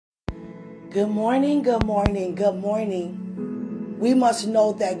Good morning, good morning, good morning. We must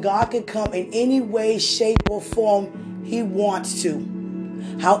know that God can come in any way, shape, or form He wants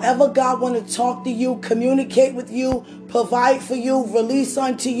to. However God want to talk to you, communicate with you, provide for you, release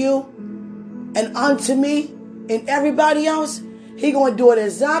unto you, and unto me, and everybody else, He going to do it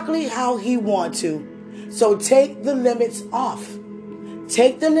exactly how He want to. So take the limits off.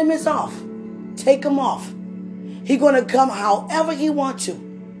 Take the limits off. Take them off. He going to come however He want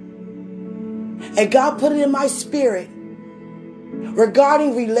to. And God put it in my spirit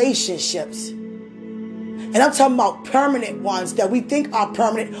regarding relationships. And I'm talking about permanent ones that we think are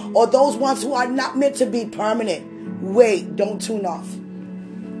permanent, or those ones who are not meant to be permanent. Wait, don't tune off.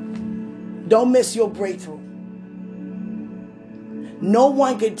 Don't miss your breakthrough. No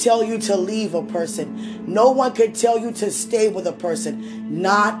one can tell you to leave a person. No one can tell you to stay with a person.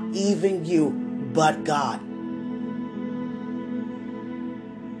 Not even you, but God.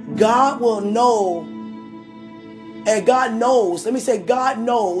 God will know, and God knows, let me say, God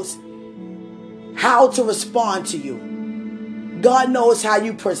knows how to respond to you. God knows how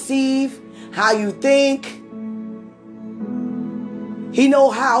you perceive, how you think. He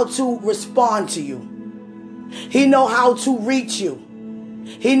knows how to respond to you. He knows how to reach you.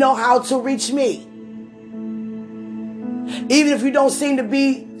 He knows how to reach me. Even if you don't seem to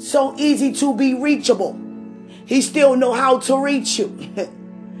be so easy to be reachable, He still knows how to reach you.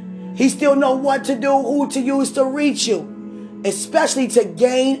 He still knows what to do, who to use to reach you, especially to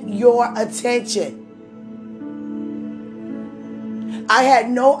gain your attention. I had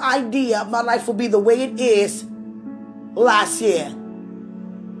no idea my life would be the way it is last year.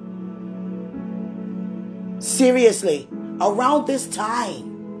 Seriously, around this time.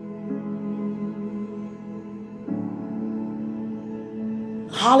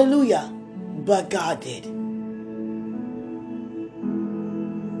 Hallelujah. But God did.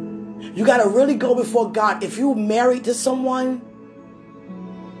 You got to really go before God. If you're married to someone,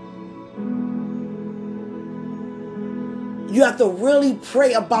 you have to really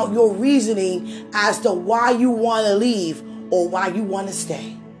pray about your reasoning as to why you want to leave or why you want to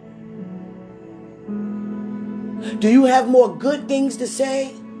stay. Do you have more good things to say?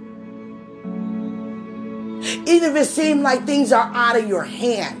 Even if it seems like things are out of your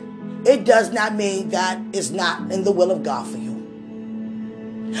hand, it does not mean that it's not in the will of God for you.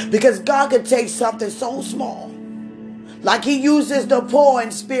 Because God could take something so small, like He uses the poor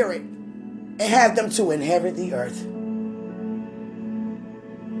in spirit, and have them to inherit the earth.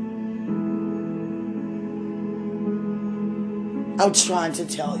 I'm trying to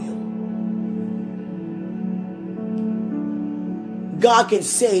tell you. God can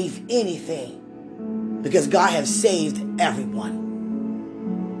save anything because God has saved everyone.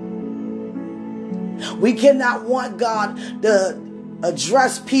 We cannot want God to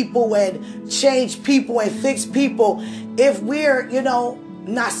address people and change people and fix people if we're,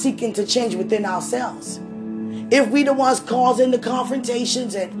 not seeking to change within ourselves. If we the ones causing the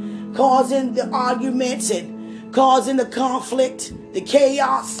confrontations and causing the arguments and causing the conflict, the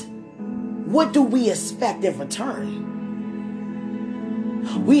chaos, what do we expect in return?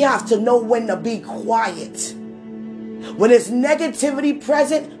 We have to know when to be quiet. When there's negativity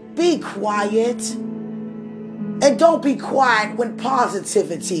present, be quiet. And don't be quiet when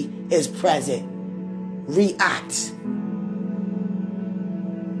positivity is present. React.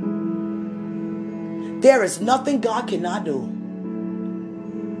 There is nothing God cannot do.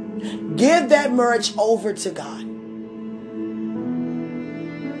 Give that marriage over to God.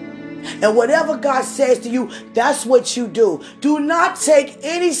 And whatever God says to you, that's what you do. Do not take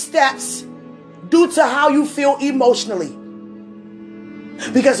any steps due to how you feel emotionally.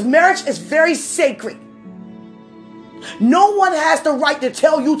 Because marriage is very sacred. No one has the right to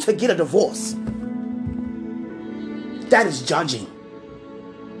tell you to get a divorce. That is judging.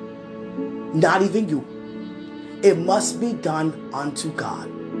 Not even you. It must be done unto God.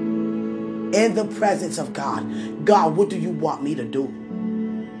 In the presence of God. God, what do you want me to do?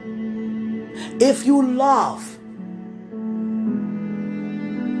 If you love,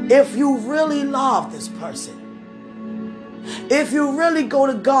 if you really love this person, if you really go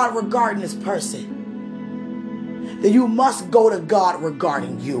to God regarding this person, then you must go to God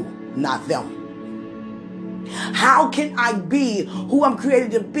regarding you, not them. How can I be who I'm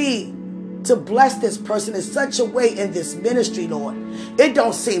created to be to bless this person in such a way in this ministry, Lord? It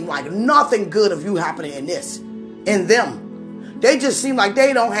don't seem like nothing good of you happening in them. They just seem like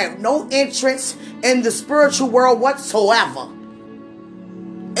they don't have no interest in the spiritual world whatsoever.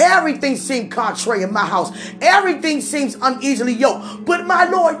 Everything seems contrary in my house. Everything seems uneasily yoked. But my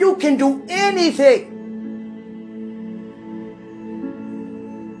Lord, you can do anything.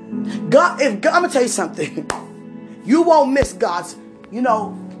 I'm going to tell you something. You won't miss God's, move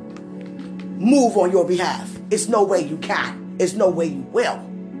on your behalf. It's no way you can. It's no way you will.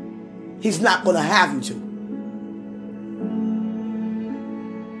 He's not going to have you to.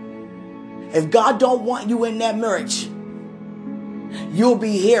 If God don't want you in that marriage, you'll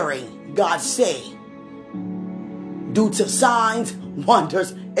be hearing God say, due to signs,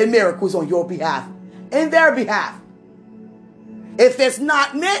 wonders, and miracles on your behalf, in their behalf. If it's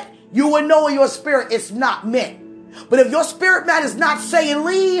not meant, you will know in your spirit it's not meant. But if your spirit man is not saying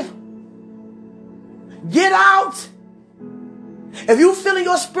leave, get out. If you feel in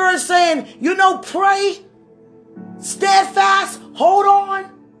your spirit saying, pray, steadfast, hold on,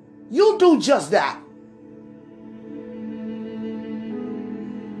 you do just that.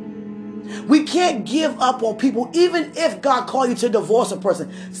 We can't give up on people, even if God called you to divorce a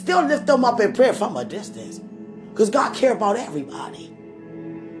person. Still lift them up in prayer from a distance. Because God cares about everybody.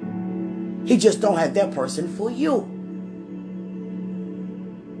 He just don't have that person for you.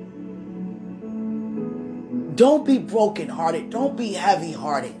 Don't be brokenhearted. Don't be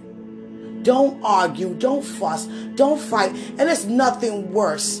heavy-hearted. Don't argue. Don't fuss. Don't fight. And it's nothing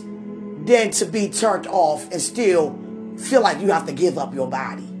worse than to be turned off and still feel like you have to give up your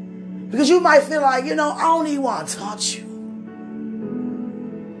body. Because you might feel like, I don't even want to touch you.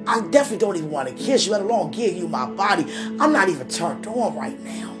 I definitely don't even want to kiss you, let alone give you my body. I'm not even turned on right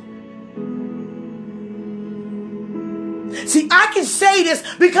now. See, I can say this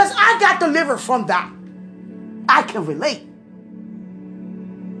because I got delivered from that. I can relate.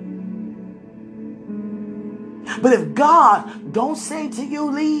 But if God don't say to you,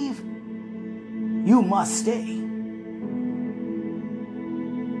 leave, you must stay.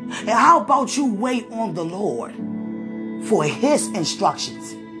 And how about you wait on the Lord for His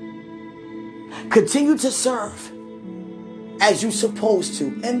instructions? Continue to serve as you're supposed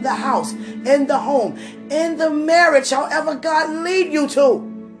to, in the house, in the home, in the marriage, however God lead you to.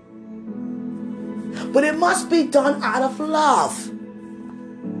 But it must be done out of love,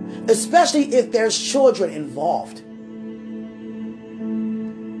 especially if there's children involved.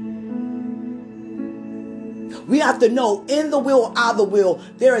 We have to know, in the will, out of the will,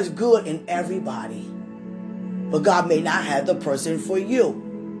 there is good in everybody. But God may not have the person for you.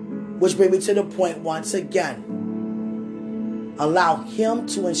 Which brings me to the point once again. Allow Him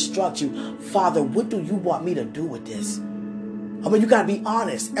to instruct you. Father, what do you want me to do with this? You got to be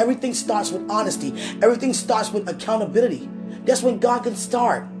honest. Everything starts with honesty. Everything starts with accountability. That's when God can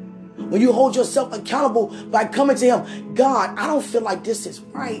start. When you hold yourself accountable by coming to Him. God, I don't feel like this is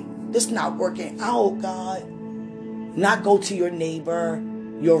right. This is not working out, God. Not go to your neighbor,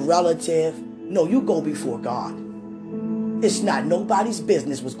 your relative. No, you go before God. It's not nobody's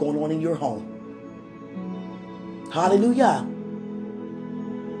business what's going on in your home. Hallelujah.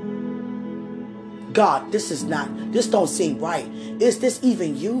 God, this don't seem right. Is this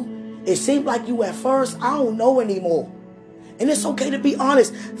even you? It seemed like you at first. I don't know anymore. And it's okay to be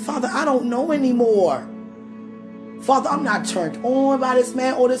honest. Father, I don't know anymore. Father, I'm not turned on by this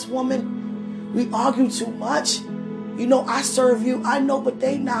man or this woman. We argue too much. I serve you. I know, but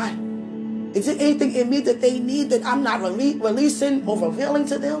they not. Is there anything in me that they need that I'm not releasing or revealing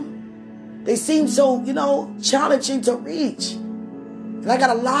to them? They seem so, challenging to reach. And I got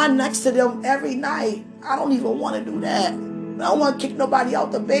to lie next to them every night. I don't even want to do that. I don't want to kick nobody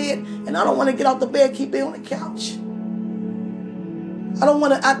out the bed. And I don't want to get out the bed and keep it on the couch. I don't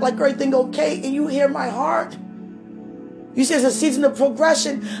want to act like everything okay. And you hear my heart. You say it's a season of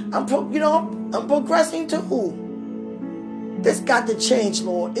progression. I'm progressing too. This got to change,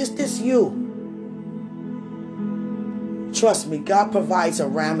 Lord. Is this you? Trust me, God provides a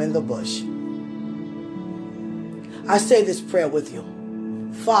ram in the bush. I say this prayer with you.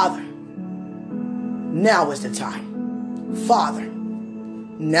 Father, now is the time. Father,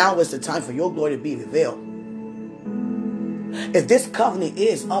 now is the time for your glory to be revealed. If this covenant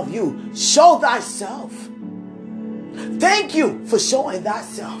is of you, show thyself. Thank you for showing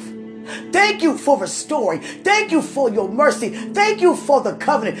thyself. Thank you for restoring. Thank you for your mercy. Thank you for the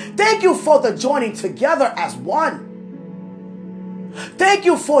covenant. Thank you for the joining together as one. Thank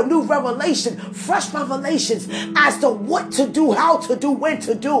you for new revelation, fresh revelations as to what to do, how to do, when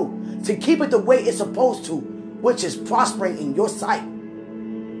to do, to keep it the way it's supposed to, which is prospering in your sight.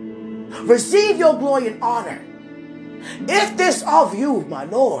 Receive your glory and honor. If this of you, my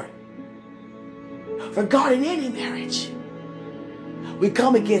Lord, regarding any marriage, we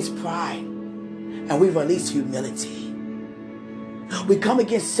come against pride and we release humility. We come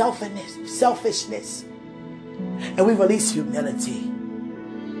against selfishness, and we release humility.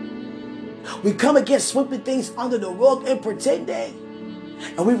 We come against sweeping things under the rug and pretending.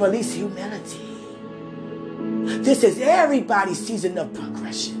 And we release humility. This is everybody's season of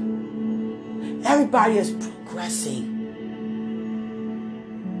progression. Everybody is progressing.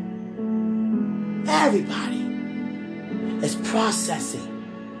 Everybody is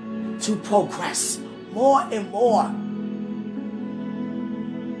processing to progress more and more.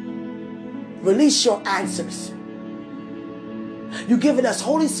 Release your answers. You've given us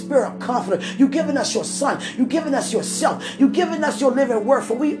Holy Spirit Comforter. You've given us your Son. You've given us yourself. You've given us your living word.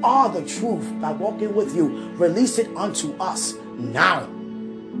 For we are the truth. By walking with you, release it unto us now.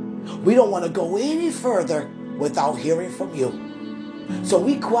 We don't want to go any further without hearing from you. So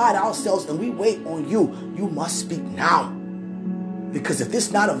we quiet ourselves and we wait on you. You must speak now. Because if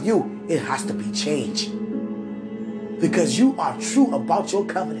it's not of you, it has to be changed. Because you are true about your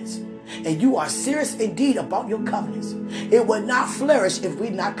covenants. And you are serious indeed about your covenants. It will not flourish if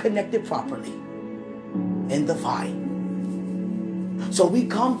we're not connected properly in the vine. So we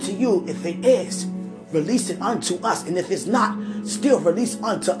come to you. If it is, release it unto us. And if it's not, still release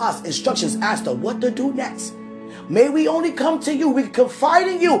unto us instructions as to what to do next. May we only come to you. We confide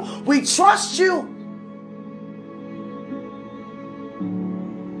in you. We trust you.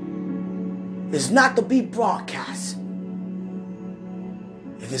 It's not to be broadcast.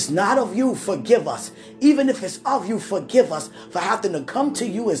 If it's not of you, forgive us. Even if it's of you, forgive us for having to come to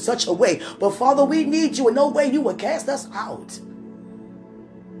you in such a way. But Father, we need you in no way you would cast us out.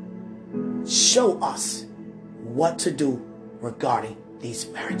 Show us what to do regarding these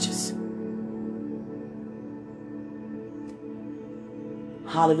marriages.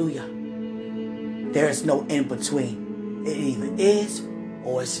 Hallelujah. There is no in between. It either is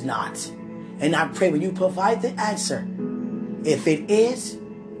or it's not. And I pray when you provide the answer, if it is,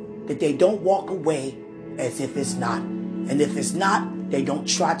 that they don't walk away as if it's not. And if it's not, they don't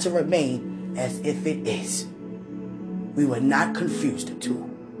try to remain as if it is. We will not confuse the two.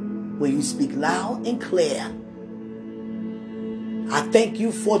 When you speak loud and clear, I thank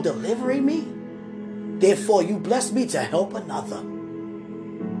you for delivering me. Therefore, you bless me to help another.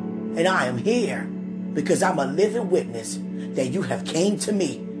 And I am here because I'm a living witness that you have came to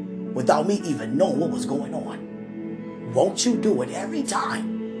me without me even knowing what was going on. Won't you do it every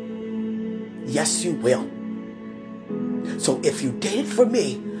time? Yes, you will. So if you did it for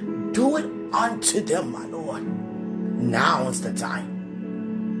me, do it unto them, my Lord. Now is the time.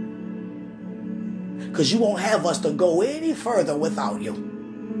 Because you won't have us to go any further without you.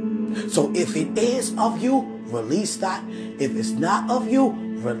 So if it is of you, release that. If it's not of you,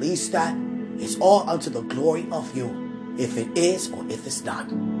 release that. It's all unto the glory of you. If it is or if it's not.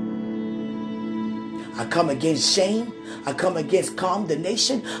 I come against shame. I come against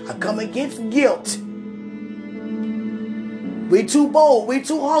condemnation. I come against guilt. We're too bold. We're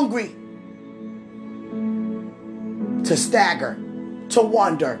too hungry to stagger, to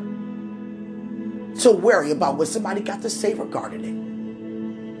wonder, to worry about what somebody got to say regarding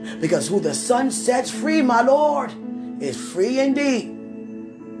it. Because who the Son sets free, my Lord, is free indeed.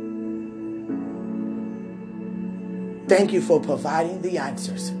 Thank you for providing the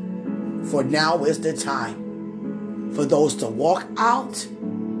answers. For now is the time for those to walk out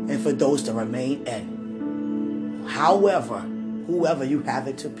and for those to remain in. However, whoever you have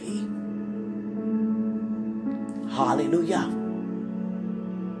it to be. Hallelujah.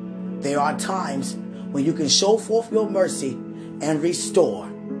 There are times when you can show forth your mercy and restore.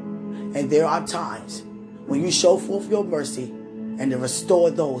 And there are times when you show forth your mercy and to restore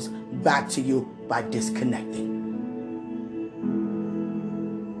those back to you by disconnecting.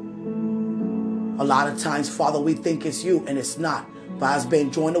 A lot of times, Father, we think it's you and it's not. By us being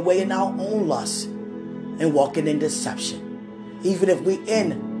drawn away in our own lust and walking in deception. Even if we're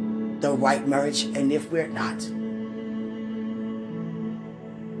in the right marriage and if we're not.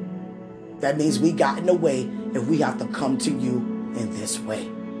 That means we got in the way if we have to come to you in this way.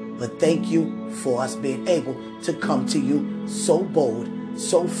 But thank you for us being able to come to you so bold,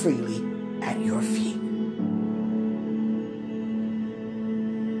 so freely at your feet.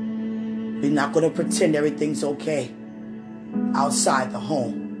 We're not going to pretend everything's okay outside the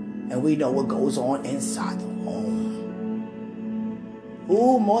home. And we know what goes on inside the home.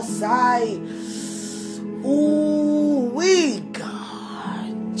 Ooh, Mosai. Ooh, we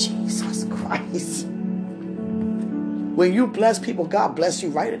God. Jesus Christ. When you bless people, God bless you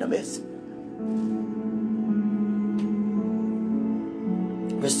right in the midst.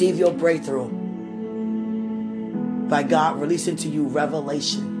 Receive your breakthrough by God releasing to you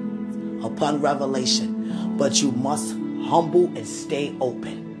revelation upon revelation. But you must humble and stay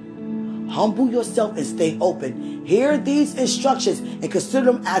open. Humble yourself and stay open. Hear these instructions and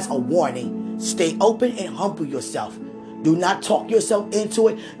consider them as a warning. Stay open and humble yourself. Do not talk yourself into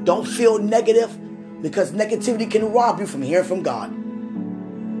it. Don't feel negative, because negativity can rob you from hearing from God.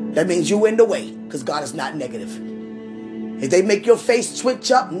 That means you're in the way, because God is not negative. If they make your face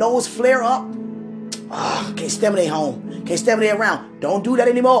twitch up, nose flare up, can't stand their home, can't stand their around. Don't do that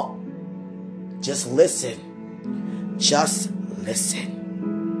anymore. Just listen. Just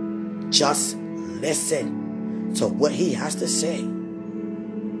listen. Just listen to what he has to say.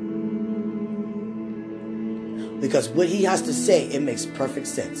 Because what he has to say, it makes perfect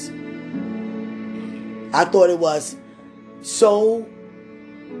sense. I thought it was so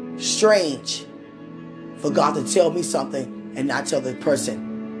strange for God to tell me something and not tell the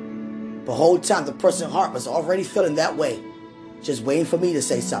person. The whole time the person's heart was already feeling that way, just waiting for me to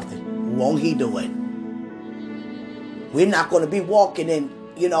say something. Won't he do it? We're not going to be walking in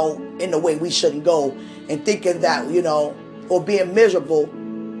the way we shouldn't go, and thinking that, or being miserable,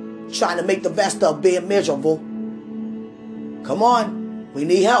 trying to make the best of being miserable. Come on, we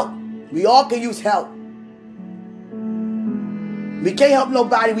need help. We all can use help. We can't help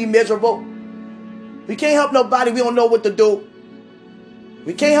nobody we miserable. We can't help nobody we don't know what to do.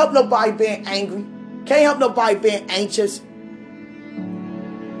 We can't help nobody being angry. Can't help nobody being anxious.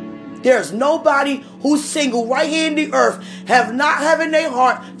 There's nobody who's single right here in the earth not having their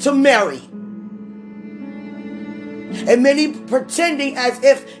heart to marry. And many pretending as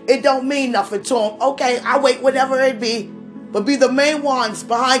if it don't mean nothing to them. Okay, I wait whatever it be. But be the main ones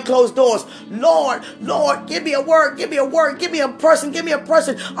behind closed doors. Lord, give me a word, give me a word, give me a person, give me a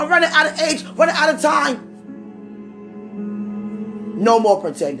person. I'm running out of age, running out of time. No more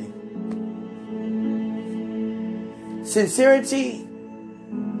pretending. Sincerity,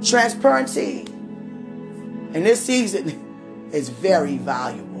 transparency in this season is very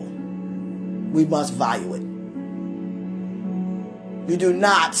valuable. We must value it. You do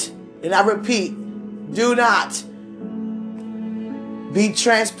not, and I repeat, do not be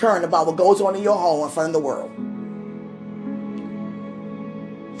transparent about what goes on in your home in front of the world.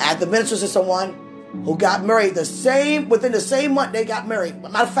 I had to minister to someone who got married within the same month they got married.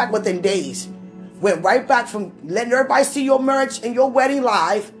 Matter of fact, within days. Went right back from letting everybody see your marriage and your wedding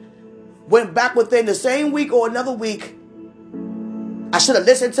live. Went back within the same week or another week. I should have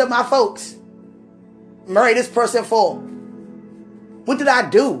listened to my folks. Married this person for. What did I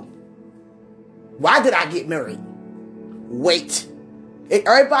do? Why did I get married? Wait.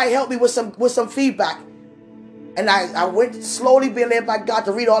 Everybody helped me with some feedback. And I went slowly being led by God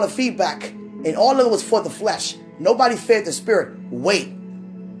to read all the feedback. And all of it was for the flesh. Nobody fed the spirit. Wait.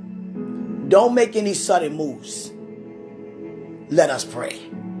 Don't make any sudden moves. Let us pray.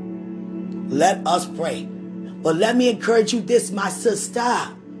 Let us pray. But let me encourage you this, my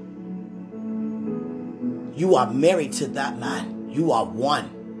sister. You are married to that man. You are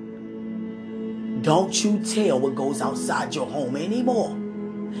one. Don't you tell what goes outside your home anymore.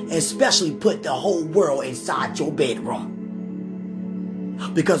 Especially put the whole world inside your bedroom.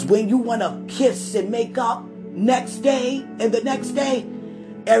 Because when you want to kiss and make up next day and the next day,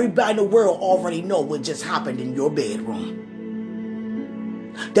 everybody in the world already know what just happened in your bedroom.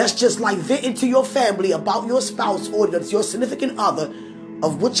 That's just like venting to your family about your spouse or your significant other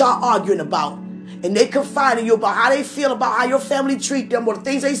of what y'all arguing about. And they confide in you about how they feel about how your family treat them or the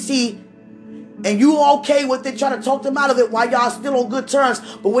things they see. And you okay with it, trying to talk them out of it while y'all still on good terms.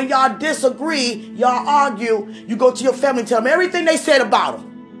 But when y'all disagree, y'all argue, you go to your family and tell them everything they said about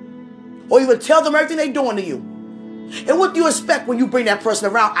them. Or even tell them everything they doing to you. And what do you expect when you bring that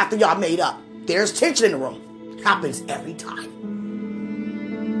person around after y'all made up? There's tension in the room. Happens every time.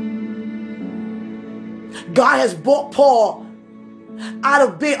 God has brought Paul out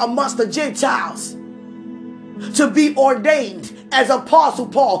of being amongst the Gentiles to be ordained as Apostle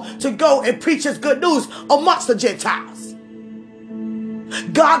Paul to go and preach his good news amongst the Gentiles.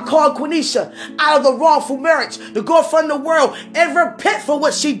 God called Quenisha out of the wrongful marriage to go in front of the world and repent for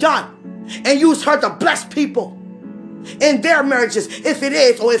what she done and use her to bless people in their marriages, if it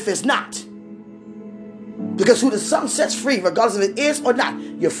is or if it's not. Because who the Son sets free, regardless if it is or not,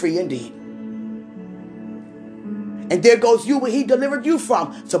 you're free indeed. And there goes you where he delivered you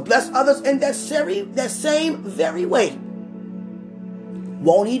from to bless others in that same very way.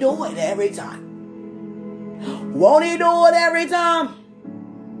 Won't he do it every time? Won't he do it every time?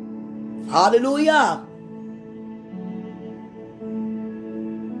 Hallelujah.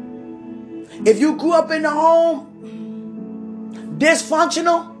 If you grew up in a home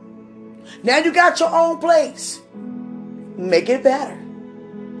dysfunctional, now you got your own place. Make it better.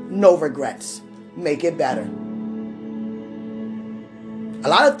 No regrets. Make it better. A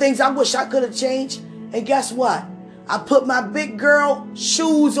lot of things I wish I could have changed. And guess what? I put my big girl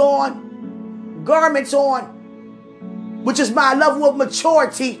shoes on, garments on, which is my level of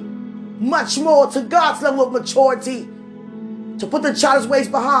maturity, much more to God's level of maturity, to put the childish ways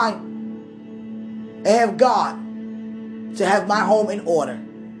behind and have God to have my home in order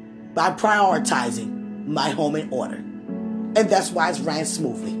by prioritizing my home in order. And that's why it's ran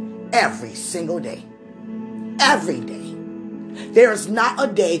smoothly every single day. Every day. There is not a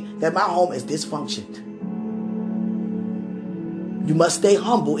day that my home is dysfunctioned. You must stay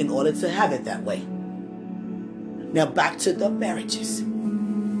humble in order to have it that way. Now back to the marriages.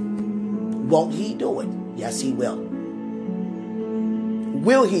 Won't he do it? Yes, he will.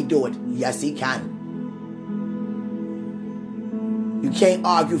 Will he do it? Yes, he can. You can't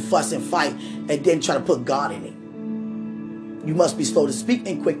argue, fuss, and fight and then try to put God in it. You must be slow to speak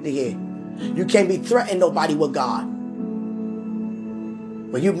and quick to hear. You can't be threatening nobody with God.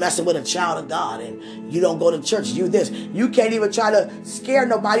 When you messing with a child of God and you don't go to church, you this. You can't even try to scare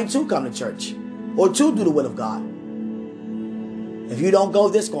nobody to come to church or to do the will of God. If you don't go,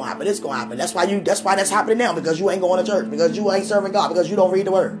 this gonna happen, this gonna happen. That's why that's happening now, because you ain't going to church, because you ain't serving God, because you don't read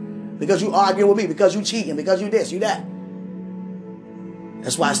the word, because you arguing with me, because you cheating, because you this, you that.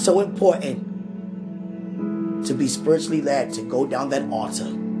 That's why it's so important to be spiritually led, to go down that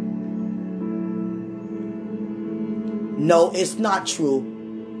altar. No, it's not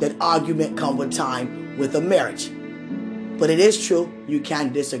true that argument comes with time with a marriage. But it is true, you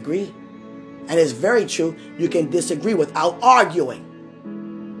can disagree. And it's very true, you can disagree without arguing.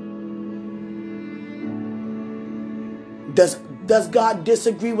 Does God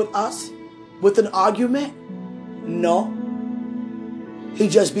disagree with us with an argument? No. He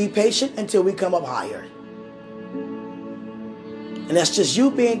just be patient until we come up higher. And that's just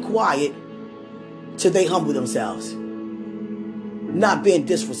you being quiet till they humble themselves. Not being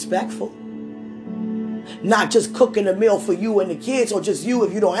disrespectful. Not just cooking a meal for you and the kids, or just you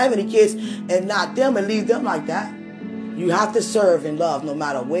if you don't have any kids, and not them and leave them like that. You have to serve and love no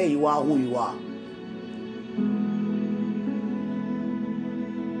matter where you are, who you are.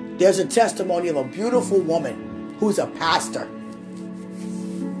 There's a testimony of a beautiful woman who's a pastor.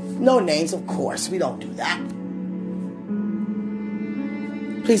 No names, of course. We don't do that.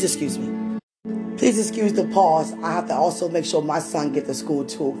 Please excuse me. Please excuse the pause. I have to also make sure my son gets to school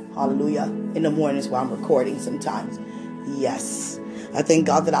too. Hallelujah. In the mornings while I'm recording sometimes. Yes. I thank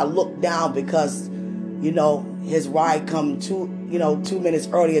God that I look down because, his ride come 2 minutes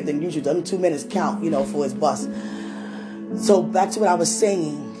earlier than usual. Them 2 minutes count, for his bus. So back to what I was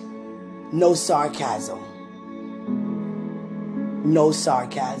saying. No sarcasm. No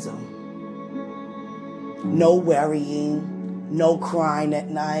sarcasm. No worrying. No crying at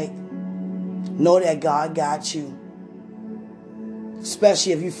night. Know that God got you.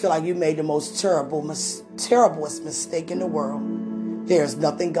 Especially if you feel like you made the most terriblest mistake in the world. There's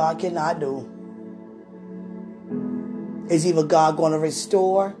nothing God cannot do. Is either God going to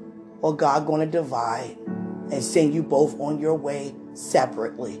restore or God going to divide and send you both on your way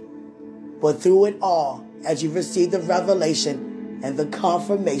separately. But through it all, as you receive the revelation and the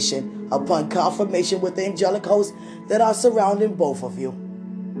confirmation upon confirmation with the angelic hosts that are surrounding both of you,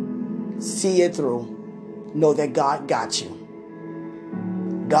 see it through. Know that God got you.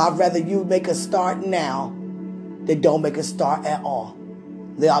 God rather you make a start now than don't make a start at all.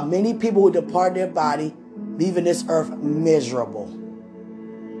 There are many people who depart their body, leaving this earth miserable,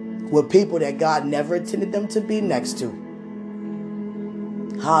 with people that God never intended them to be next to.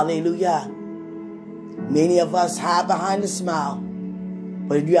 Hallelujah. Many of us hide behind a smile.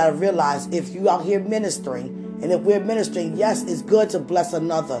 But you got to realize, if you out here ministering, and if we're ministering, yes, it's good to bless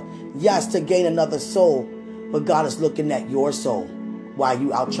another. Yes, to gain another soul. But God is looking at your soul while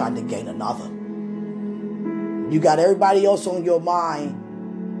you out trying to gain another. You got everybody else on your mind,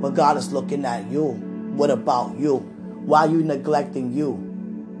 but God is looking at you. What about you? Why are you neglecting you?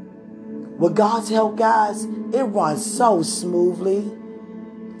 With God's help, guys, it runs so smoothly.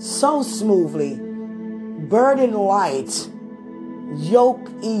 So smoothly. Burden light. Yoke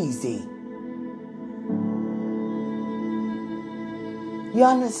easy. You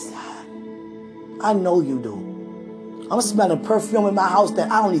understand? I know you do. I'm smelling perfume in my house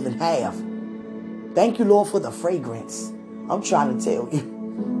that I don't even have. Thank you, Lord, for the fragrance. I'm trying to tell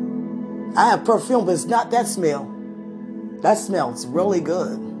you. I have perfume, but it's not that smell. That smells really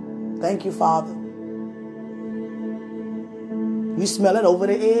good. Thank you, Father. You smell it over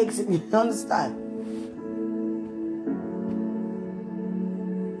the eggs. You understand?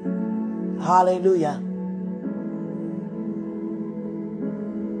 Hallelujah.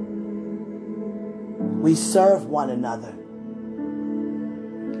 We serve one another.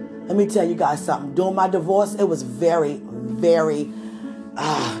 Let me tell you guys something. During my divorce, it was very, very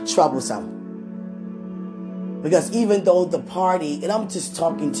troublesome. Because even though the party, and I'm just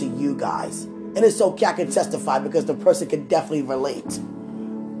talking to you guys, and it's okay, I can testify because the person can definitely relate.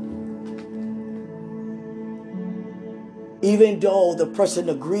 Even though the person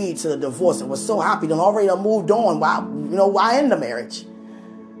agreed to the divorce and was so happy and already moved on, why end the marriage?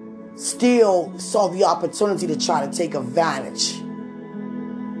 Still saw the opportunity to try to take advantage.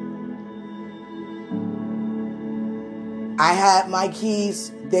 I had my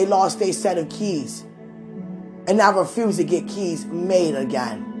keys, they lost their set of keys. And I refuse to get keys made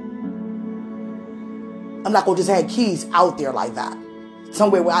again. I'm not going to just have keys out there like that.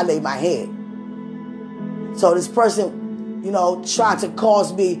 Somewhere where I lay my head. So this person, tried to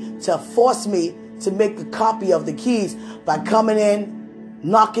cause me, to force me to make a copy of the keys by coming in,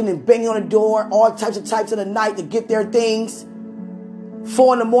 knocking and banging on the door, all types of the night to get their things.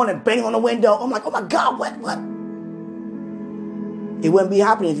 4 a.m, banging on the window. I'm like, oh my God, what? It wouldn't be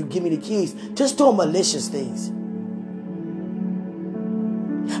happening if you give me the keys. Just doing malicious things.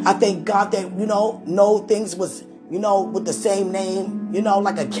 I thank God that, no things was, with the same name,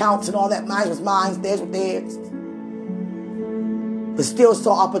 like accounts and all that. Mine was mine, theirs was theirs. But still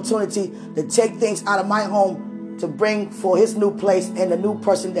saw opportunity to take things out of my home to bring for his new place and the new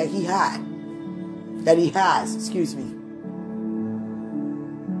person that he has, excuse me.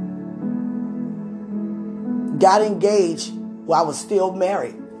 Got engaged while I was still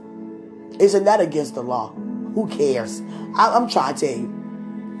married. Isn't that against the law? Who cares? I'm trying to tell you.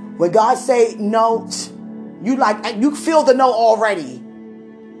 When God say no, you feel the no already.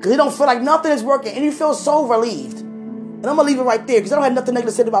 Because you don't feel like nothing is working. And you feel so relieved. And I'm going to leave it right there. Because I don't have nothing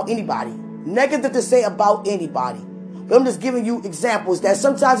negative to say about anybody. Negative to say about anybody. But I'm just giving you examples that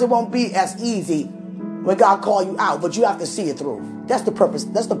sometimes it won't be as easy when God call you out. But you have to see it through. That's the purpose.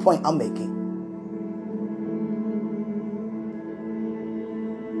 That's the point I'm making.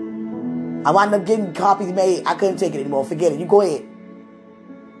 I wound up getting copies made. I couldn't take it anymore. Forget it. You go ahead.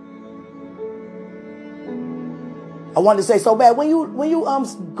 I wanted to say so bad. When you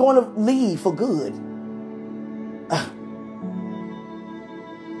going to leave for good?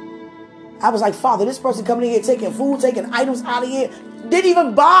 I was like, Father, this person coming in here taking food, taking items out of here, didn't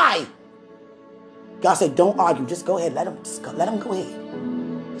even buy. God said, don't argue. Just go ahead. Let him go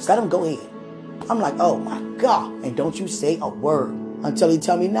ahead. Just let him go ahead. I'm like, oh my God. And don't you say a word until he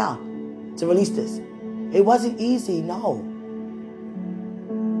tell me now to release this. It wasn't easy, no.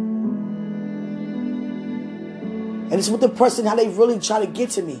 And it's with the person, how they really try to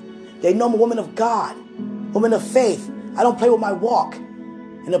get to me. They know I'm a woman of God, woman of faith. I don't play with my walk.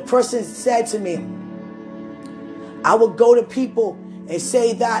 And the person said to me, I would go to people and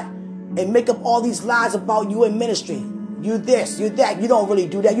say that and make up all these lies about you in ministry. You this, you that. You don't really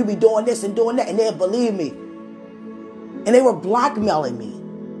do that. You be doing this and doing that. And they'll believe me. And they were blackmailing me.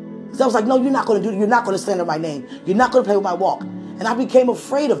 So I was like, no, you're not going to do it. You're not going to slander my name. You're not going to play with my walk. And I became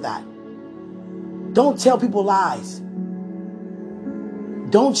afraid of that. Don't tell people lies.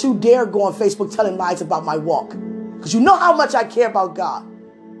 Don't you dare go on Facebook telling lies about my walk. Because you know how much I care about God.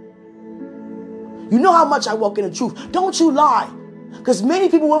 You know how much I walk in the truth. Don't you lie. Because many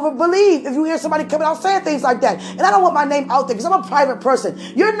people will believe if you hear somebody coming out saying things like that. And I don't want my name out there because I'm a private person.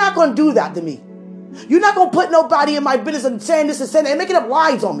 You're not going to do that to me. You're not going to put nobody in my business and saying this and saying that and making up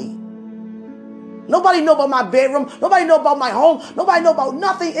lies on me. Nobody know about my bedroom. Nobody know about my home. Nobody know about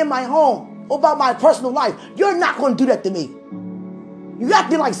nothing in my home or about my personal life. You're not going to do that to me. You're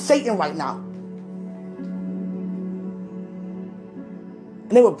acting like Satan right now.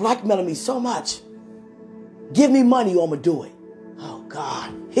 And they were blackmailing me so much. Give me money or I'm going to do it. Oh,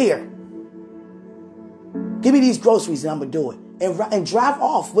 God. Here. Give me these groceries and I'm going to do it. And drive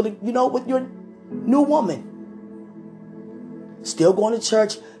off with your new woman. Still going to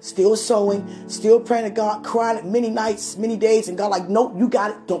church. Still sowing. Still praying to God. Crying many nights, many days. And God like, nope, you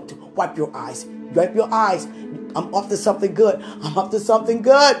got it. Don't wipe your eyes. Wipe your eyes. I'm up to something good. I'm up to something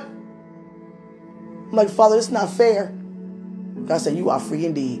good. I'm like, Father, it's not fair. God said, you are free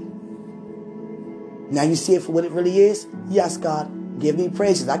indeed. Now you see it for what it really is? Yes, God. Give me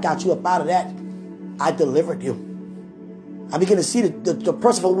praises. I got you up out of that. I delivered you. I begin to see the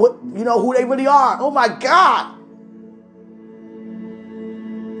person for what, who they really are. Oh my God.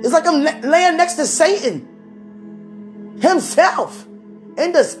 It's like I'm laying next to Satan himself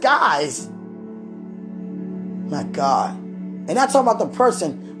in disguise. My God. And not talking about the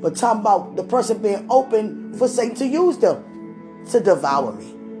person, but talking about the person being open for Satan to use them to devour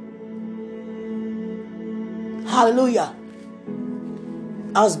me. Hallelujah.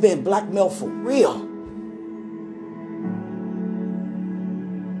 I was being blackmailed for real.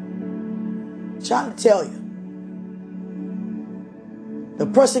 I'm trying to tell you. The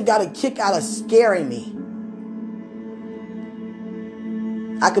person got a kick out of scaring me.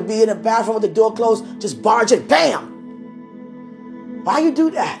 I could be in the bathroom with the door closed, just barge it, bam. Why you do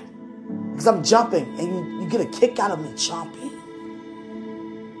that? Because I'm jumping and you get a kick out of me chomping.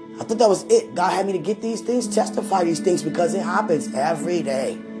 I thought that was it. God had me to get these things, testify these things, because it happens every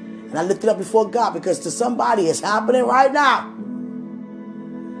day. And I lift it up before God because to somebody it's happening right now.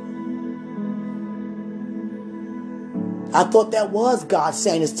 I thought that was God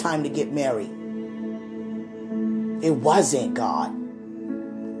saying it's time to get married. It wasn't God.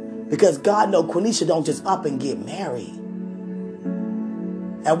 Because God knows Quenisha don't just up and get married.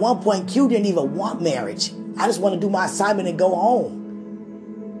 At one point, Q didn't even want marriage. I just want to do my assignment and go home.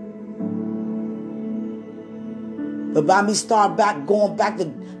 But by me going back to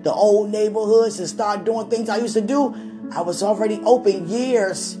the old neighborhoods and start doing things I used to do, I was already open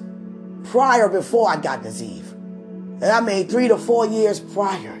years prior before I got deceived. And I mean 3 to 4 years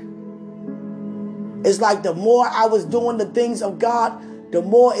prior. It's like the more I was doing the things of God, the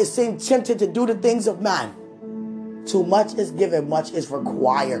more it seemed tempted to do the things of man. Too much is given, much is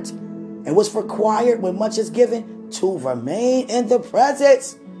required. And what's required when much is given? To remain in the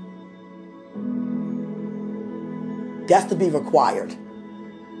presence. That's to be required.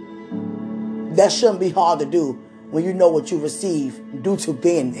 That shouldn't be hard to do when you know what you receive due to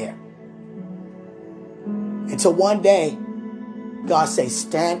being there. Until one day, God says,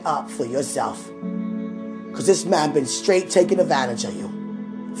 stand up for yourself. Because this man been straight taking advantage of you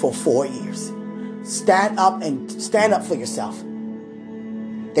for 4 years. Stand up for yourself.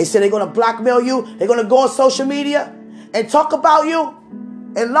 They said they're going to blackmail you. They're going to go on social media and talk about you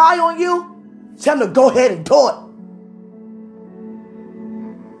and lie on you. Tell them to go ahead and do it.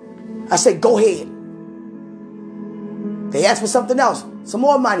 I said, go ahead. They asked for something else. Some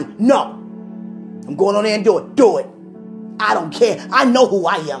more money. No. I'm going on there and do it. Do it. I don't care. I know who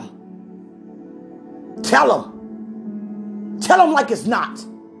I am. Tell them. Tell them like it's not.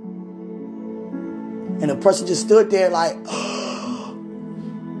 And the person just stood there like,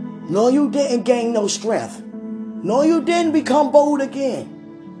 no, you didn't gain no strength. No, you didn't become bold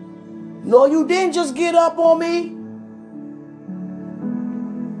again. No, you didn't just get up on me.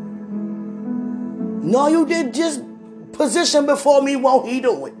 No, you didn't just position before me. Won't he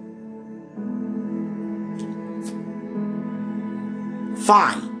do it?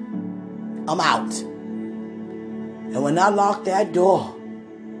 Fine. I'm out. And when I locked that door,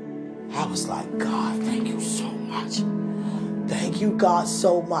 I was like, God, thank you so much. Thank you, God,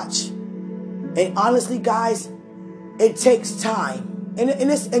 so much. And honestly, guys, it takes time.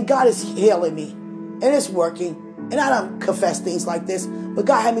 And God is healing me. And it's working. And I don't confess things like this. But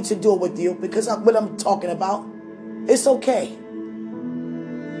God had me to do it with you because what I'm talking about, it's okay.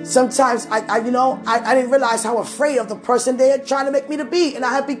 Sometimes I didn't realize how afraid of the person they are trying to make me to be. And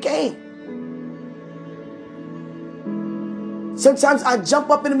I have became. Sometimes I jump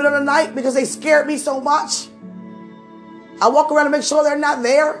up in the middle of the night because they scared me so much. I walk around to make sure they're not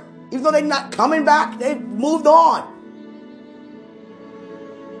there. Even though they're not coming back, they moved on.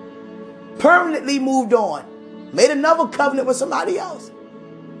 Permanently moved on. Made another covenant with somebody else.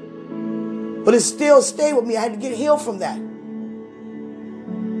 But it still stayed with me. I had to get healed from that.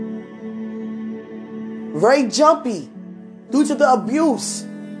 Very jumpy due to the abuse.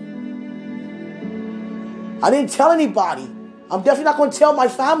 I didn't tell anybody. I'm definitely not going to tell my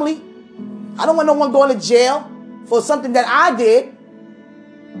family. I don't want no one going to jail for something that I did.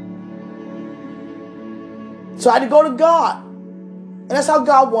 So I had to go to God. And that's how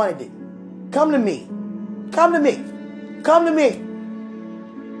God wanted it. Come to me. Come to me. Come to me.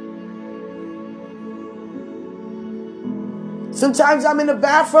 Sometimes I'm in the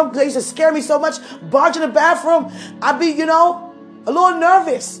bathroom because they used to scare me so much. Barge in the bathroom, I'd be, a little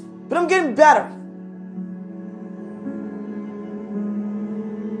nervous. But I'm getting better.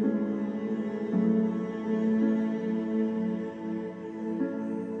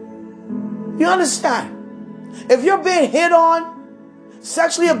 You understand? If you're being hit on,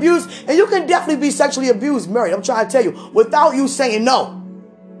 sexually abused, and you can definitely be sexually abused, married, I'm trying to tell you, without you saying no.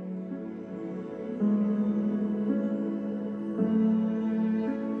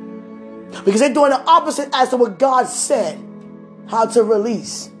 Because they're doing the opposite as to what God said, how to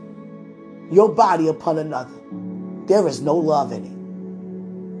release your body upon another. There is no love in it.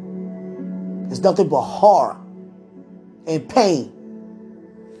 There's nothing but horror and pain.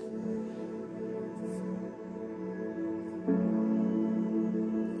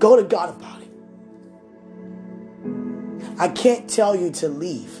 Go to God about it. I can't tell you to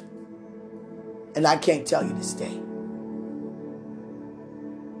leave. And I can't tell you to stay.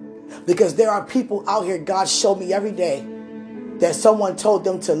 Because there are people out here, God showed me every day, that someone told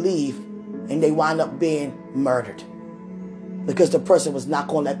them to leave and they wind up being murdered. because the person was not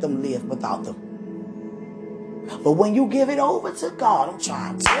going to let them live without them. But when you give it over to God, I'm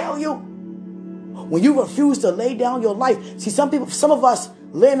trying to tell you, when you refuse to lay down your life, see, some of us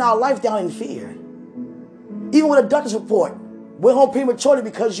laying our life down in fear. Even with a doctor's report, went home prematurely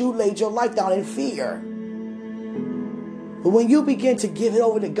because you laid your life down in fear. But when you begin to give it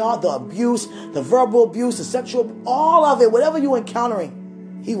over to God, the abuse, the verbal abuse, the sexual, all of it, whatever you're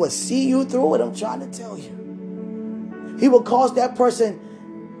encountering, He will see you through it. I'm trying to tell you. He will cause that person,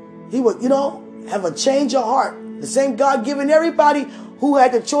 He will, have a change of heart. The same God giving everybody who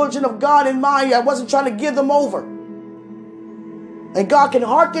had the children of God in mind. I wasn't trying to give them over. And God can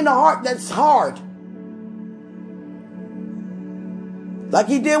hearken a heart that's hard. Like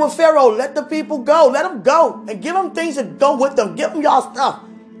He did with Pharaoh. Let the people go. Let them go. And give them things that go with them. Give them y'all stuff.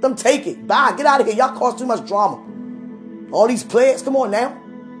 Let them take it. Bye. Get out of here. Y'all cause too much drama. All these plagues. Come on now.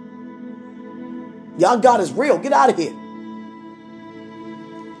 Y'all God is real. Get out of here.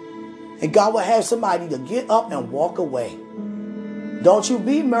 And God will have somebody to get up and walk away. Don't you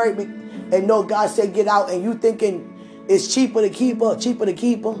be married and know God said get out and you thinking it's cheaper to keep her.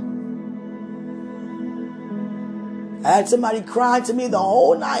 I had somebody crying to me the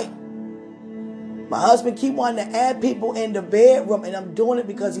whole night. My husband keep wanting to add people in the bedroom, and I'm doing it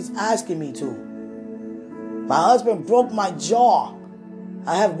because he's asking me to. My husband broke my jaw.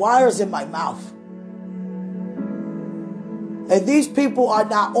 I have wires in my mouth. And these people are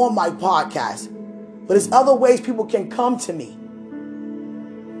not on my podcast. But there's other ways people can come to me.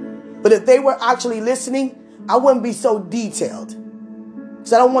 But if they were actually listening, I wouldn't be so detailed.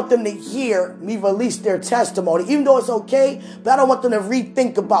 Because I don't want them to hear me release their testimony, even though it's okay, but I don't want them to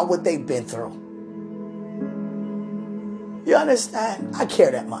rethink about what they've been through. You understand? I care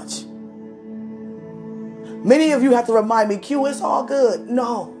that much. Many of you have to remind me, Q, it's all good.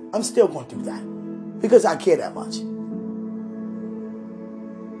 No, I'm still going through that because I care that much.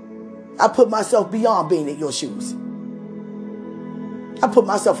 I put myself beyond being in your shoes. I put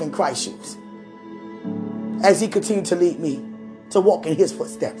myself in Christ's shoes as He continued to lead me to walk in His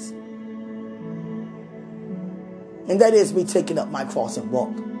footsteps. And that is me taking up my cross and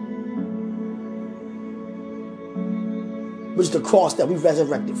walk. Which is the cross that we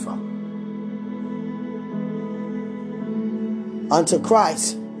resurrected from. Unto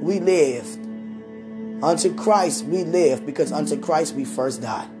Christ we live. Unto Christ we live because unto Christ we first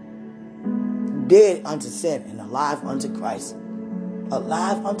died. Dead unto sin and alive unto Christ.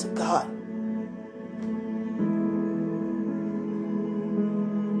 Alive unto God.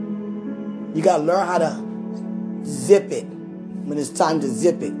 You got to learn how to zip it when it's time to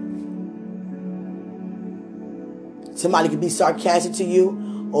zip it. Somebody could be sarcastic to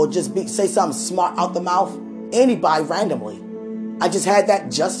you or just say something smart out the mouth. Anybody randomly. I just had that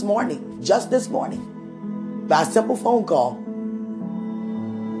just this morning. By a simple phone call.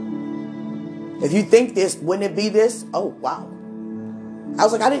 If you think this, wouldn't it be this? Oh, wow. I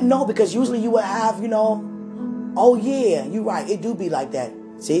was like, I didn't know because usually you would have, oh yeah, you're right. It do be like that.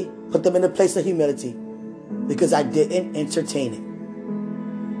 See? Put them in a place of humility because I didn't entertain it.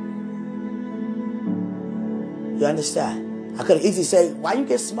 You understand? I could have easily say, why you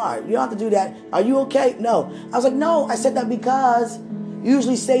get smart? You don't have to do that. Are you okay? No. I was like, no, I said that because you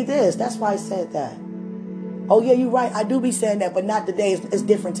usually say this. That's why I said that. Oh yeah, you're right. I do be saying that, but not today. It's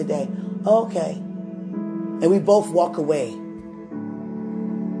different today. Okay. And we both walk away.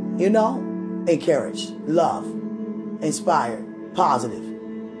 Encouraged, love, inspired, positive.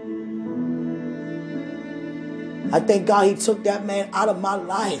 I thank God He took that man out of my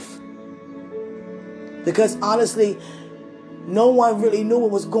life. Because honestly, no one really knew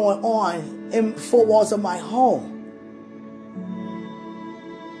what was going on in 4 walls of my home.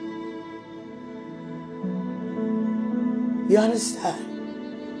 You understand?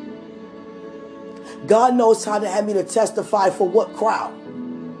 God knows how to have me to testify for what crowd.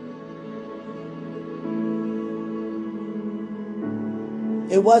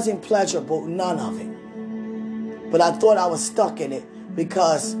 It wasn't pleasurable, none of it. But I thought I was stuck in it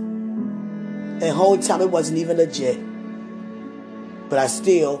because the whole time it wasn't even legit. But I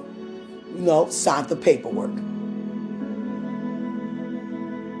still, signed the paperwork.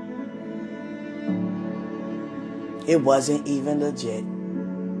 It wasn't even legit.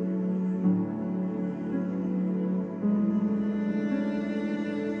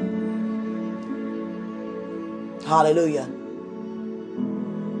 Hallelujah.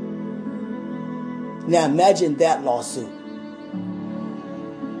 Now imagine that lawsuit.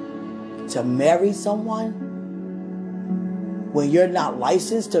 To marry someone when you're not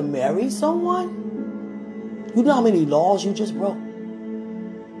licensed to marry someone? You know how many laws you just broke?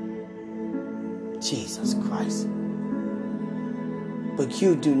 Jesus Christ. But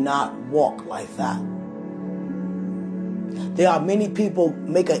you do not walk like that. There are many people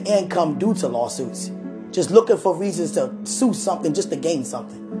make an income due to lawsuits, just looking for reasons to sue something just to gain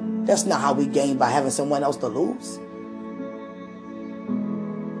something. That's not how we gain, by having someone else to lose.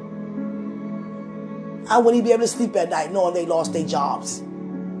 I wouldn't even be able to sleep at night knowing they lost their jobs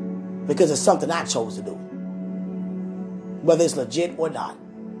because of something I chose to do, whether it's legit or not.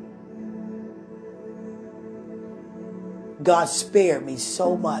 God spared me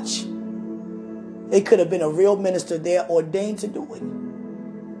so much. It could have been a real minister there ordained to do it.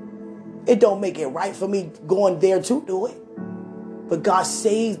 It don't make it right for me going there to do it. But God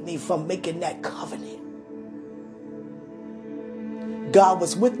saved me from making that covenant. God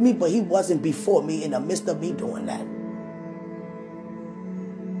was with me, but he wasn't before me in the midst of me doing that.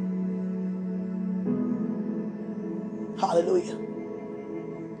 Hallelujah.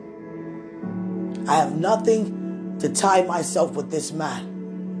 I have nothing to tie myself with this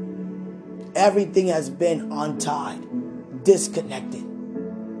man. Everything has been untied, disconnected.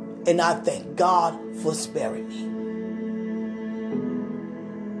 And I thank God for sparing me.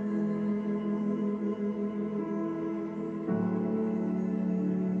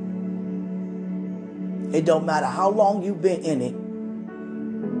 It don't matter how long you've been in it.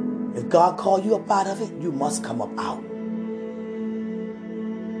 If God called you up out of it, you must come up out.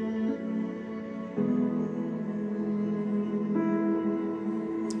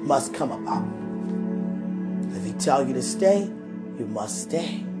 Must come up out. If he tell you to stay, you must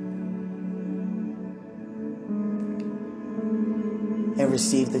stay. And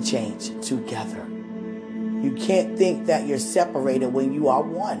receive the change together. You can't think that you're separated when you are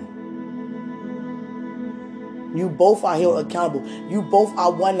one. You both are held accountable. You both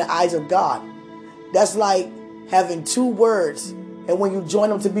are one in the eyes of God. That's like having two words. And when you join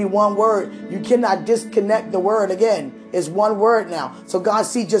them to be one word, you cannot disconnect the word again. It's one word now. So God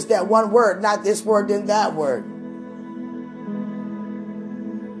sees just that one word, not this word, then that word.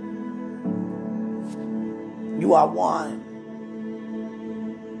 You are one.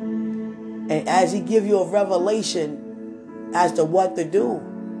 And as he give you a revelation as to what to do,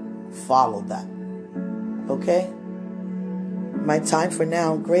 follow that. Okay? My time for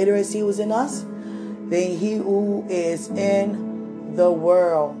now. Greater is he who is in us than he who is in the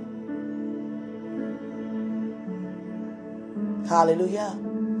world. Hallelujah.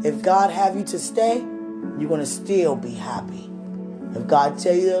 If God have you to stay, you're going to still be happy. If God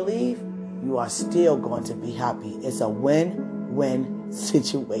tell you to leave, you are still going to be happy. It's a win-win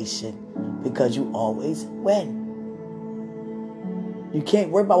situation because you always win. You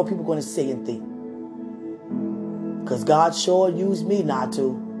can't worry about what people are going to say and think. Because God sure used me not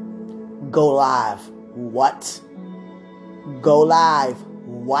to go live. What? Go live.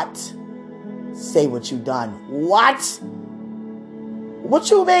 What? Say what you done. What? What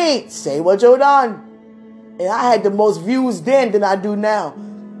you mean? Say what you done. And I had the most views then than I do now.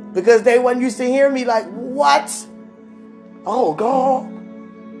 Because they wasn't used to hear me like, what? Oh, God.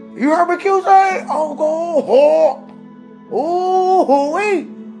 You heard me say? Oh, God. Oh, wait.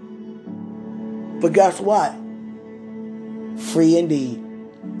 But guess what? Free indeed.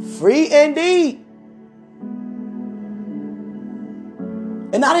 Free indeed.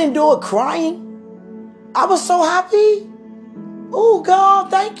 And I didn't do it crying. I was so happy. Oh, God,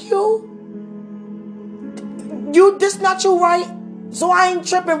 thank you. This not you, right? So I ain't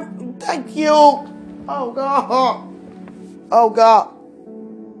tripping. Thank you. Oh, God. Oh, God.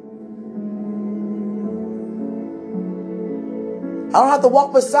 I don't have to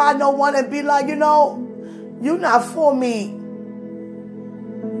walk beside no one and be like, you're not for me.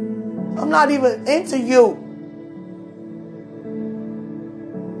 I'm not even into you.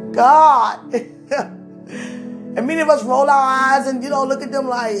 God. And many of us roll our eyes and, look at them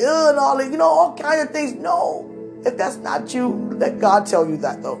like, and all that, all kinds of things. No. If that's not you, let God tell you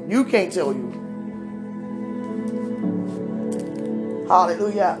that, though. You can't tell you.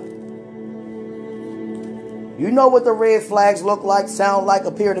 Hallelujah. You know what the red flags look like, sound like,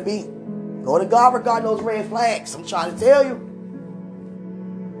 appear to be. Go to God regarding those red flags. I'm trying to tell you.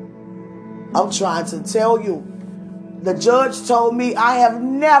 I'm trying to tell you. The judge told me I have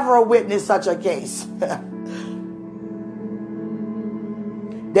never witnessed such a case.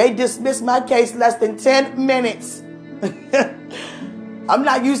 They dismissed my case less than 10 minutes. I'm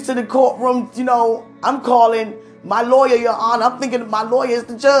not used to the courtroom, I'm calling my lawyer, Your Honor. I'm thinking my lawyer is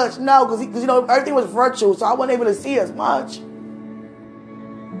the judge. No, because everything was virtual, so I wasn't able to see as much.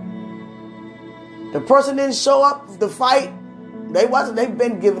 The person didn't show up to fight. They've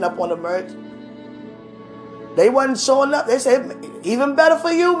been giving up on the merge. They wasn't showing up. They said, even better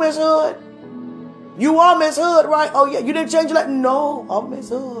for you, Miss Hood. You are Miss Hood, right? Oh, yeah. You didn't change that? No, I'm Miss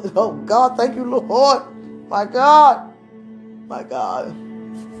Hood. Oh, God. Thank you, Lord. My God. My God.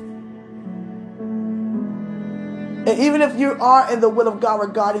 And even if you are in the will of God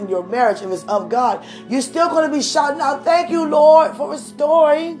regarding your marriage, if it's of God, you're still going to be shouting out, thank you, Lord, for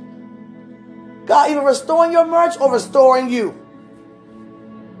restoring. God either restoring your marriage or restoring you.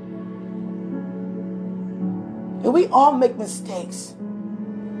 And we all make mistakes.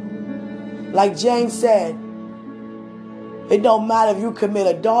 Like James said, it don't matter if you commit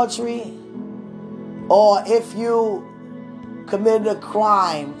adultery or if you committed a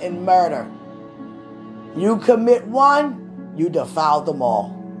crime and murder. You commit one, you defile them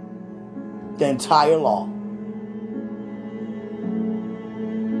all. The entire law.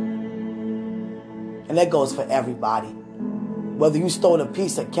 And that goes for everybody. Whether you stole a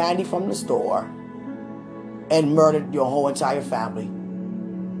piece of candy from the store and murdered your whole entire family,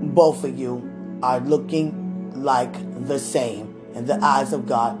 both of you are looking like the same in the eyes of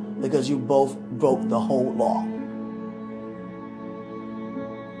God because you both broke the whole law.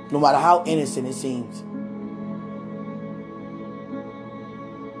 No matter how innocent it seems.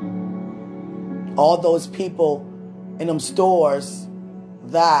 All those people in them stores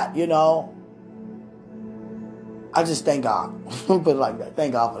that, I just thank God. Put it like that.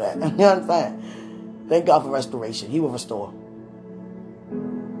 Thank God for that. You know what I'm saying? Thank God for restoration. He will restore.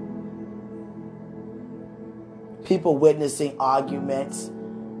 People witnessing arguments.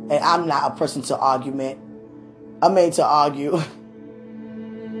 And I'm not a person to argument. I'm made to argue.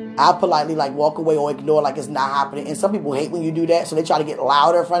 I politely walk away or ignore like it's not happening. And some people hate when you do that. So they try to get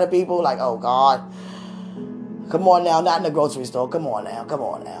louder in front of people. Like, oh God. Come on now. Not in the grocery store. Come on now. Come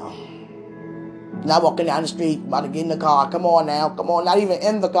on now. Not walking down the street, about to get in the car. Come on now. Come on. Not even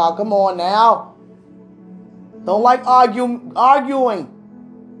in the car. Come on now. Don't like arguing.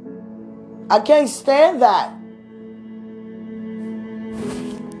 I can't stand that.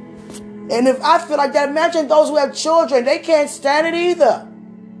 And if I feel like that, imagine those who have children. They can't stand it either.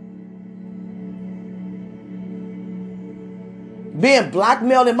 Being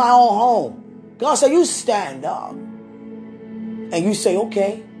blackmailed in my own home. God said, you stand up. And you say,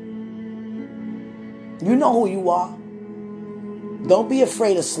 okay. You know who you are. Don't be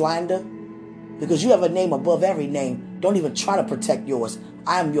afraid of slander. Because you have a name above every name. Don't even try to protect yours.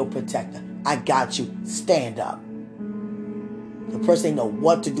 I am your protector. I got you. Stand up. The person didn't know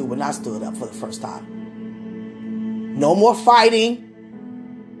what to do when I stood up for the first time. No more fighting.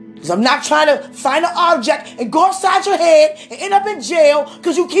 Because I'm not trying to find an object and go upside your head and end up in jail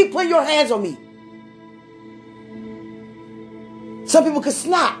because you keep putting your hands on me. Some people can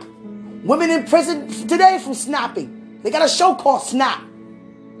snap. Women in prison today from snapping. They got a show called Snap.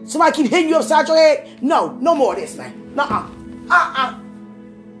 Somebody keep hitting you upside your head. No more of this, man.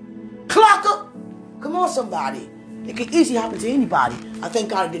 Clocker. Come on, somebody. It can easily happen to anybody. I thank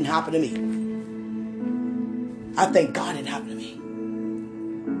God it didn't happen to me. I thank God it didn't happen to me.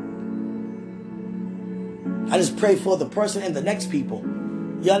 I just pray for the person and the next people.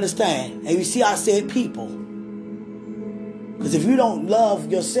 You understand? And you see I said people. Because if you don't love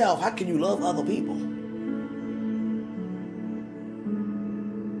yourself, how can you love other people?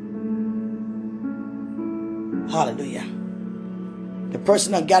 Hallelujah. The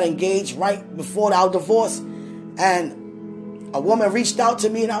person that got engaged right before our divorce, and a woman reached out to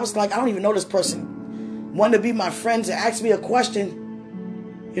me, and I was like, I don't even know this person. Wanted to be my friends and asked me a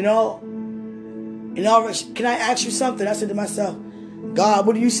question. Can I ask you something? I said to myself, God,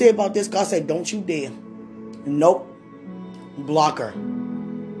 what do you say about this? God said, don't you dare. Nope. Block her.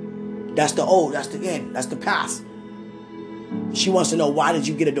 That's the old. That's the end. That's the past. She wants to know, why did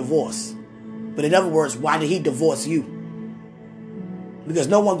you get a divorce? But in other words, why did he divorce you? Because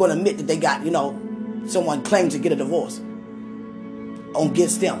no one's going to admit that they got, someone claims to get a divorce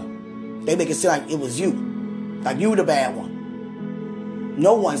against them. They make it seem like it was you. Like you were the bad one.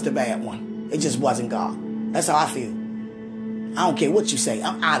 No one's the bad one. It just wasn't God. That's how I feel. I don't care what you say.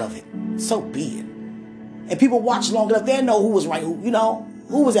 I'm out of it. So be it. And people watch long enough, they know who was right.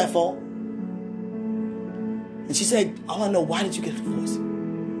 Who was at fault. And she said, I want to know, why did you get a divorce?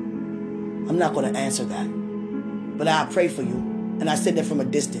 I'm not going to answer that. But I pray for you. And I said that from a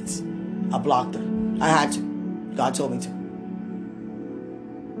distance. I blocked her. I had to. God told me to.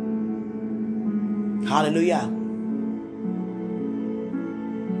 Hallelujah.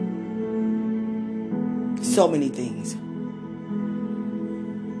 So many things.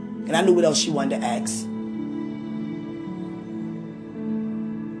 And I knew what else she wanted to ask.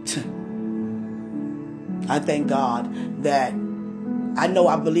 I thank God that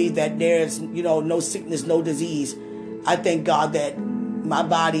I believe that there's, no sickness, no disease. I thank God that My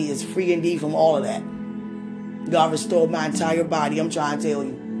body is free indeed from all of that. God restored my entire body, I'm trying to tell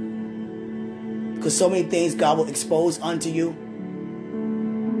you. Because so many things God will expose unto you.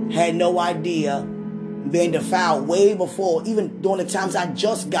 Had no idea. Being defiled way before, even during the times I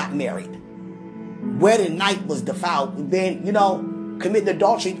just got married. Wedding night was defiled. Being, committing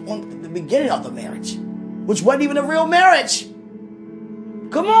adultery on the beginning of the marriage. Which wasn't even a real marriage.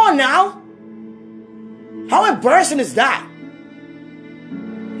 Come on now. How embarrassing is that?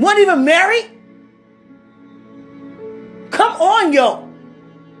 Wasn't even married? Come on, yo.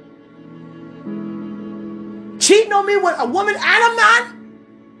 Cheating on me with a woman and a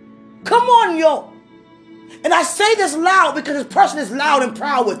man? Come on, yo. And I say this loud because this person is loud and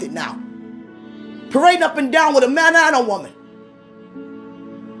proud with it now. Parading up and down with a man and a woman.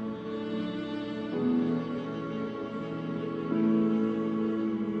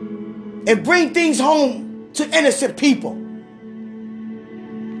 And bring things home to innocent people.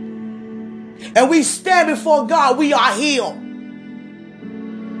 And we stand before God, we are healed.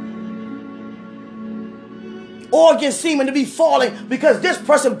 Organs seeming to be falling because this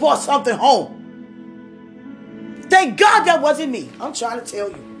person brought something home. Thank God that wasn't me. I'm trying to tell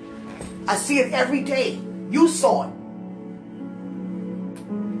you. I see it every day. You saw it.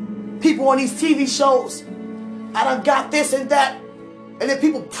 People on these TV shows, I done got this and that. And then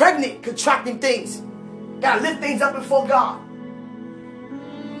people pregnant, contracting things. Gotta lift things up before God.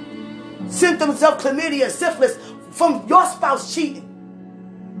 Symptoms of chlamydia, syphilis from your spouse cheating.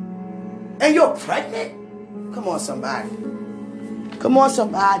 And you're pregnant? Come on, somebody. Come on,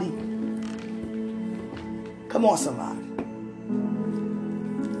 somebody. Come on, somebody.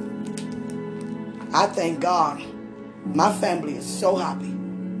 I thank God. My family is so happy.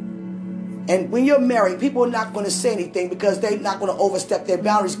 And when you're married, people are not going to say anything because they're not going to overstep their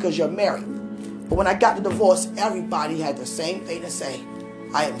boundaries because you're married. But when I got the divorce, everybody had the same thing to say.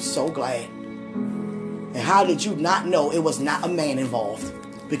 I am so glad. And how did you not know it was not a man involved?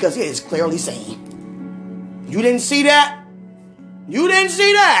 Because it is clearly saying. You didn't see that? You didn't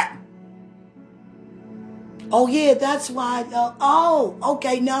see that? Oh, yeah, that's why.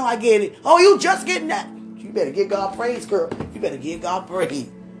 Okay, now I get it. Oh, you just getting that. You better give God praise, girl. You better give God praise.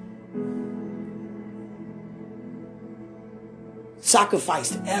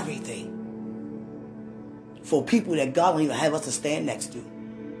 Sacrificed everything for people that God don't even have us to stand next to.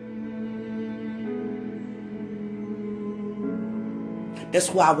 That's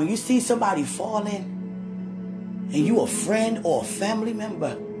why when you see somebody falling and you a friend or a family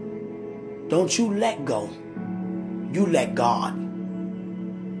member, don't you let go. You let God.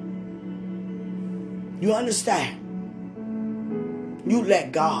 You understand? You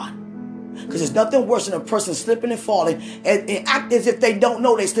let God. Because there's nothing worse than a person slipping and falling and act as if they don't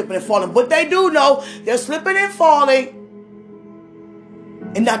know they're slipping and falling. But they do know they're slipping and falling.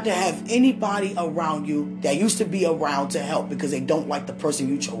 And not to have anybody around you that used to be around to help because they don't like the person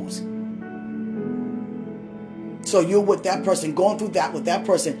you chose. So you're with that person, going through that with that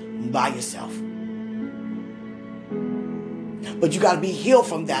person by yourself. But you got to be healed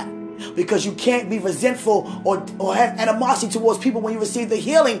from that. Because you can't be resentful or have animosity towards people when you receive the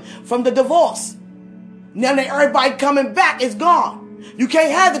healing from the divorce. Now that everybody coming back is gone. You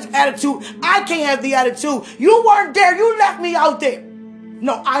can't have this attitude. I can't have the attitude. You weren't there. You left me out there.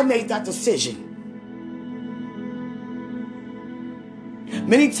 No, I made that decision.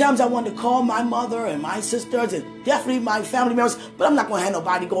 Many times I wanted to call my mother and my sisters and definitely my family members, but I'm not going to have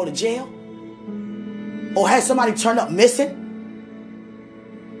nobody go to jail. Or have somebody turn up missing.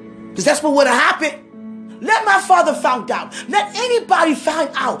 Because that's what would have happened. Let my father found out. Let anybody find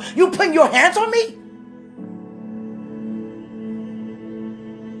out. You putting your hands on me?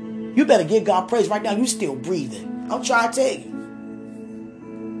 You better give God praise right now. You still breathing. I'm trying to tell you.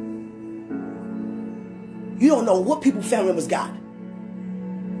 You don't know what people family members got.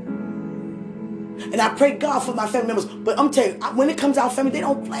 And I pray God for my family members. But I'm telling you, when it comes to our family, they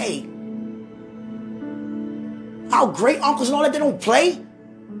don't play. Our great uncles and all that, they don't play.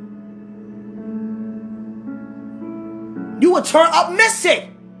 You will turn up missing.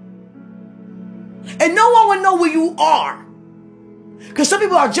 And no one will know where you are. Because some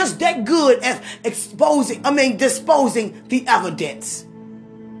people are just that good at disposing the evidence.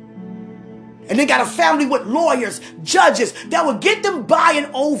 And they got a family with lawyers, judges, that will get them buying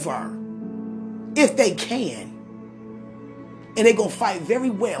over if they can. And they're going to fight very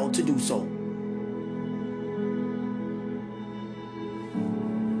well to do so.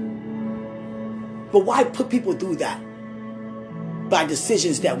 But why put people through that? By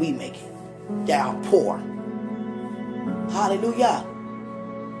decisions that we make that are poor. Hallelujah.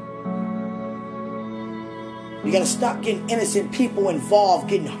 We got to stop getting innocent people involved,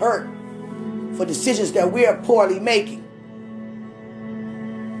 getting hurt for decisions that we are poorly making.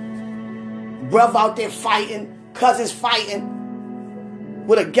 Brother out there fighting, cousins fighting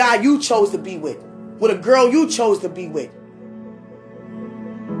with a guy you chose to be with a girl you chose to be with.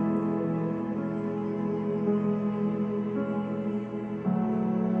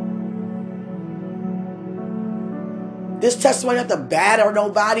 This testimony not to batter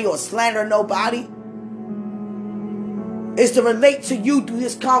nobody or slander nobody. It's to relate to you through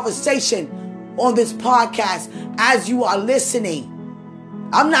this conversation on this podcast as you are listening.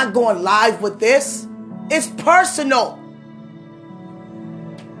 I'm not going live with this. It's personal.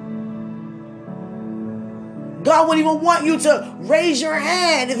 God wouldn't even want you to raise your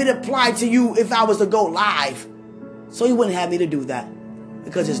hand if it applied to you if I was to go live. So he wouldn't have me to do that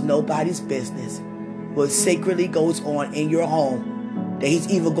because it's nobody's business what sacredly goes on in your home that he's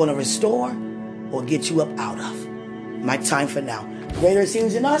either going to restore or get you up out of. My time for now. Greater is he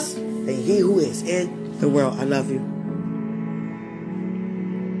who's in us than he who is in the world. I love you.